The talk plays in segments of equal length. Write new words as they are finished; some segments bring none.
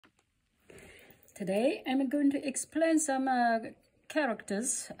Today I'm going to explain some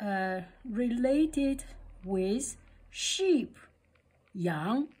characters related with sheep,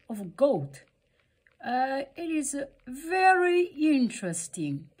 yáng of goat. It is very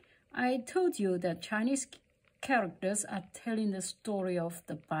interesting. I told you that Chinese characters are telling the story of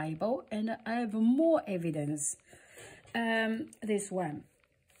the Bible, and I have more evidence. This one,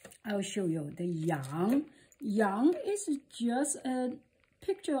 I'll show you the yáng. Yáng is just a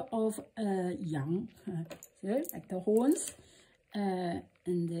picture of yáng, like the horns, and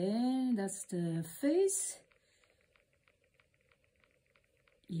then that's the face.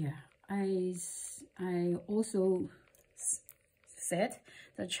 Yeah, I also said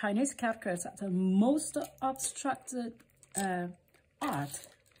the Chinese characters are the most abstract art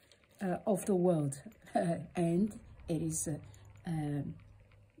of the world, and it is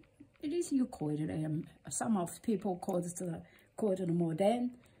you call it some of people call it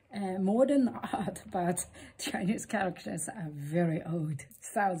modern art, but Chinese characters are very old,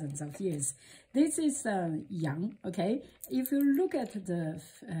 thousands of years. This is yáng. Okay, if you look at the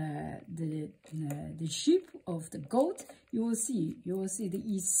shape of the goat, you will see the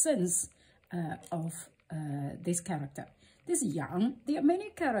essence of this character. This yáng. There are many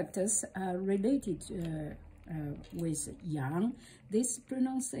characters related with yáng. This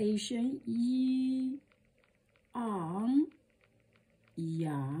pronunciation qiāng,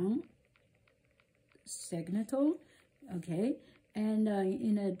 yáng, second tone, okay, and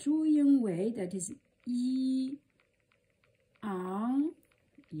in a Zhu way, that is Ιㄤ,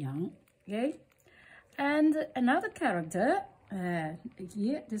 yáng, okay. And another character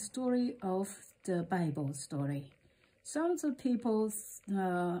here, the story of the Bible story. Some of the people,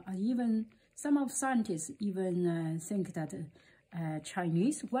 some of scientists even think that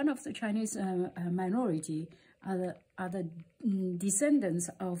one of the Chinese minority are the descendants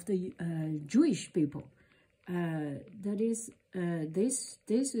of the Jewish people. That is this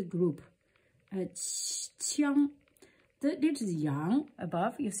group, qiāng. This is yáng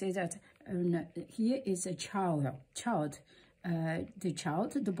above. You see that here is a child.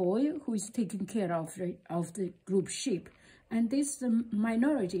 The boy who is taking care of the group sheep, and this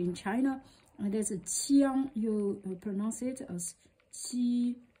minority in China. And there's a qiāng. You pronounce it as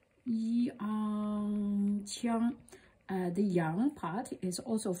qi, yáng, qiāng. The yáng part is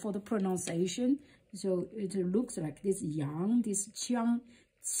also for the pronunciation, so it looks like this yáng, this qiāng,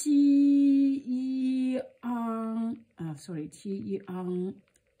 qi, yáng. Sorry, qi, yáng,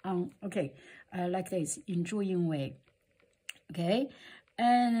 okay, like this in Zhu Ying way. Okay,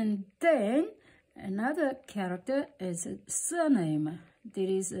 and then another character is a surname. There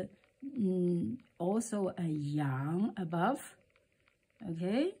is also a yáng above.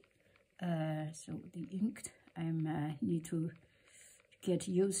 Okay, so the ink, I need to get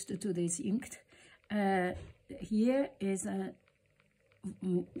used to this ink. Here is a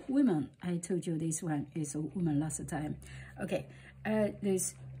woman. I told you this one is a woman last time. Okay, the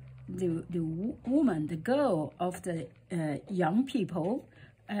woman, the girl of the young people,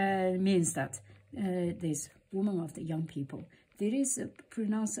 means that this woman of the young people. There is a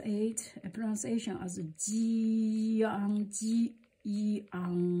pronunciation as jiāng,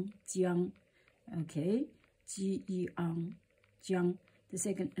 jíāng, jiāng. Okay, jiāng, jiāng.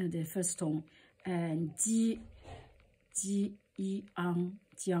 The first tone, and jiāng,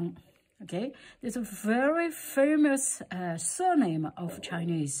 jiāng. Okay, there's a very famous surname of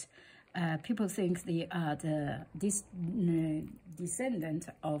Chinese. People think they are this descendant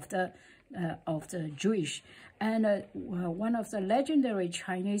of the Jewish, and one of the legendary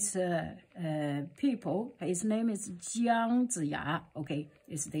Chinese people, his name is jiāng. Okay,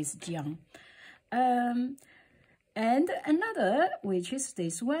 it's this jiāng. And another, which is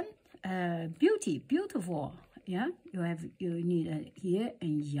this one, beautiful. Yeah, you need here a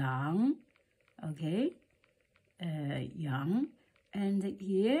yáng. Okay, yáng, and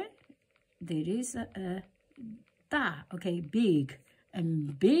here there is a da. Okay, big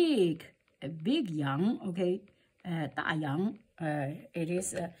and big. A big yáng, okay, da yáng, it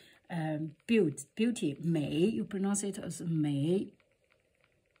is beauty, mei, you pronounce it as mei,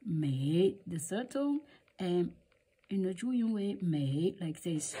 the third tone, and in the Zhu Ying way, mei, like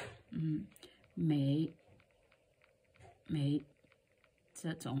this, mei,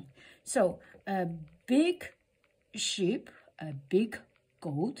 third tone. So, a big sheep, a big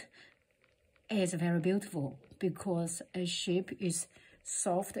goat is very beautiful, because a sheep is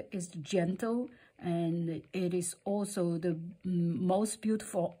soft, is gentle, and it is also the most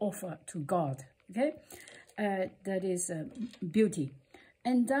beautiful offer to God. Okay, that is beauty.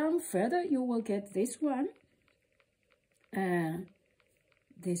 And down further, you will get this one.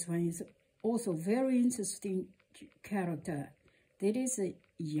 This one is also very interesting character. That is a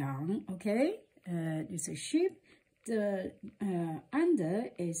yang, okay? It's a sheep. The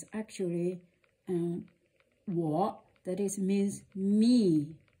under is actually 我, that is means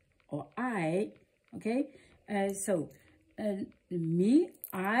me or I, okay? So me,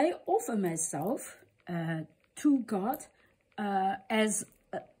 I offer myself to God as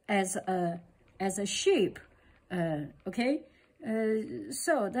a sheep, okay?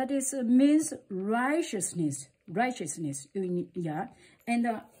 So that is means righteousness, yeah.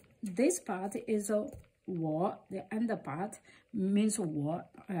 And this part is 我, the under part means 我.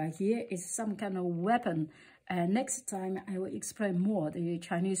 Here is some kind of weapon. Next time I will explain more the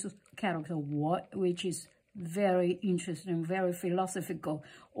Chinese character 我, which is very interesting, very philosophical,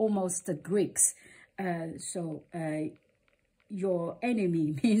 almost the Greeks. So your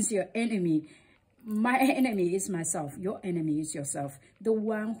enemy means your enemy. My enemy is myself. Your enemy is yourself. The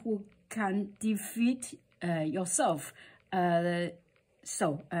one who can defeat yourself.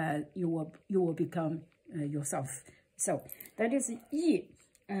 So you will become yourself. So that is yi.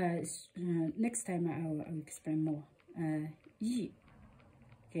 Next time I will explain more. Yi,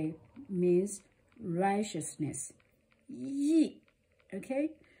 okay, means righteousness. Yi, okay.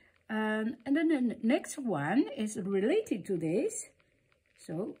 And then the next one is related to this.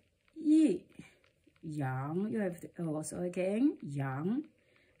 So yi, yang. You have also again yang,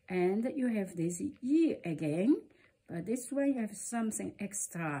 and you have this yi again. But this one you have something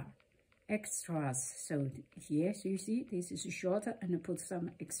extras. So here, so you see, this is shorter, and I put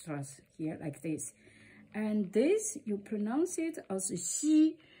some extras here like this. And this, you pronounce it as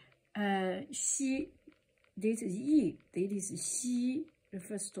xi, xi. This is yi, this is xi, the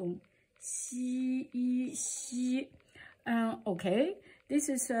first tone. Xi, yi, xi. Okay, this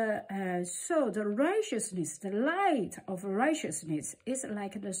is, so the righteousness, the light of righteousness is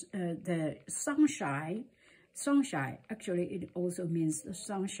like the sunshine. Sunshine, actually it also means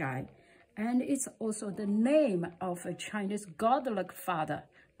sunshine, and it's also the name of a Chinese godlike father,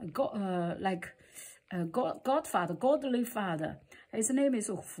 godfather, godly father. His name is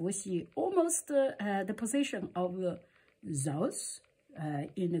Fuxi, almost the position of Zeus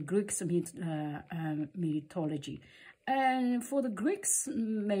in the Greek mythology. And for the Greeks,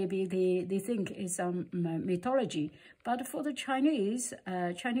 maybe they think it's mythology, but for the Chinese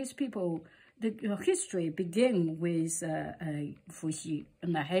people, the history began with Fuxi,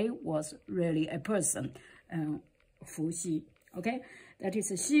 and he was really a person, Fuxi. Okay, that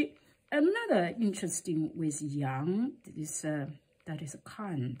is Xi. Another interesting with yang, that is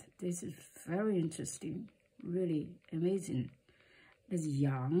kind. This is very interesting, really amazing. It's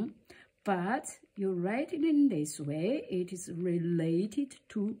yang, but you write it in this way. It is related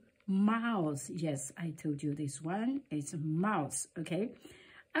to mouse. Yes, I told you this one. It's mouse. Okay.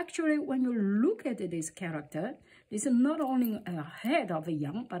 Actually, when you look at this character, it's not only a head of a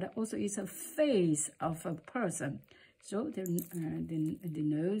yang, but also it's a face of a person. So the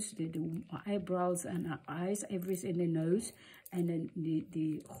nose, the eyebrows and eyes, everything, the nose, and then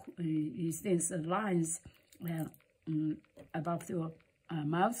the lines above the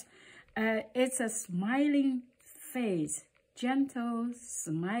mouth. It's a smiling face, gentle,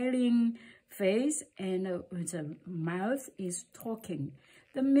 smiling face, and the mouth is talking.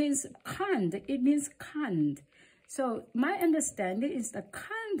 That means kind. It means kind. So my understanding is that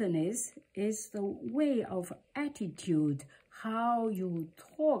kindness is the way of attitude, how you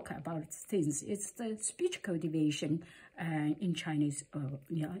talk about things. It's the speech cultivation in Chinese,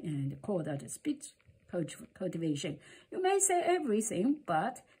 and call that speech cultivation. You may say everything,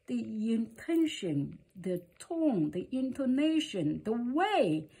 but the intention, the tone, the intonation, the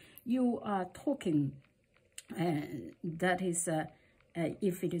way you are talking, that is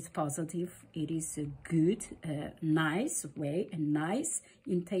if it is positive, it is a good, nice way, a nice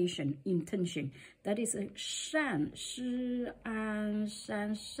intention. That is a 善, shi, an,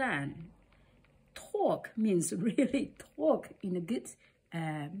 shan, shan. Talk means really talk in a good,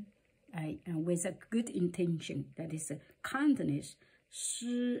 with a good intention. That is a kindness.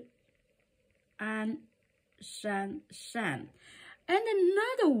 Shi, an, shan, shan. And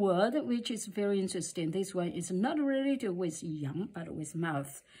another word which is very interesting, this one is not related with yang, but with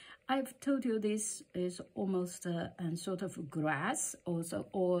mouth. I've told you this is almost a sort of grass, also,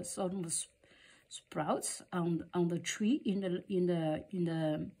 or sort of sprouts on the tree in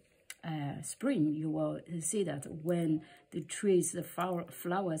the spring. You will see that when the trees, the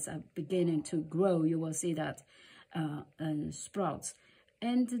flowers are beginning to grow, you will see that sprouts.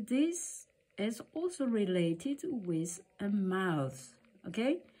 And this is also related with a mouth,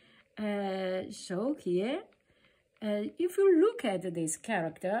 okay? So here, if you look at this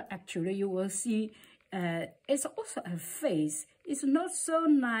character, actually you will see it's also a face. It's not so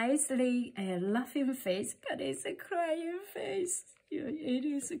nicely a laughing face, but it's a crying face. It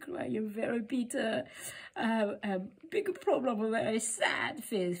is crying, very bitter, a big problem, very sad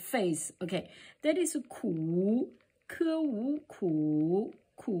face. Okay, that is 苦，科无苦，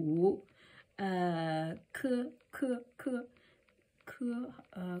苦，科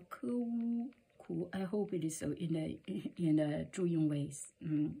无苦。I hope it is so in a 注音 ways.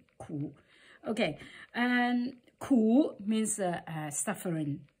 苦。Okay, and 苦 means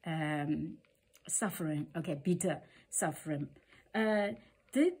suffering, suffering. Okay, bitter suffering. That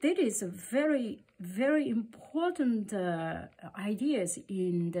is a very, very important ideas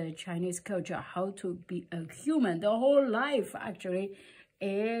in the Chinese culture, how to be a human. The whole life actually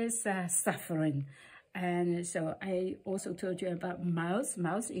is suffering. And so I also told you about mouth.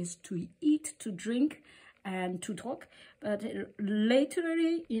 Mouth is to eat, to drink, and to talk. But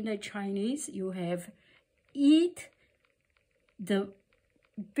literally in the Chinese, you have eat the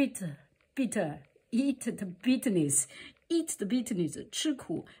bitter, eat the bitterness. Eat the bitterness, 吃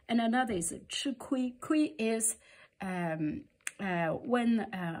苦, and another is 吃亏. 亏 is when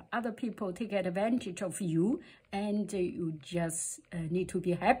other people take advantage of you and you just need to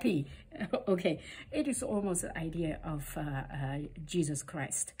be happy. Okay, it is almost the idea of Jesus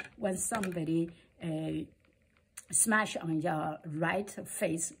Christ. When somebody smash on your right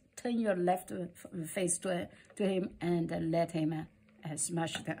face, turn your left face to him and let him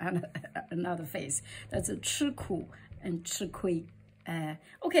smash another face. That's 吃苦 and 吃亏.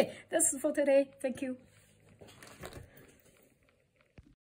 Okay, that's for today. Thank you.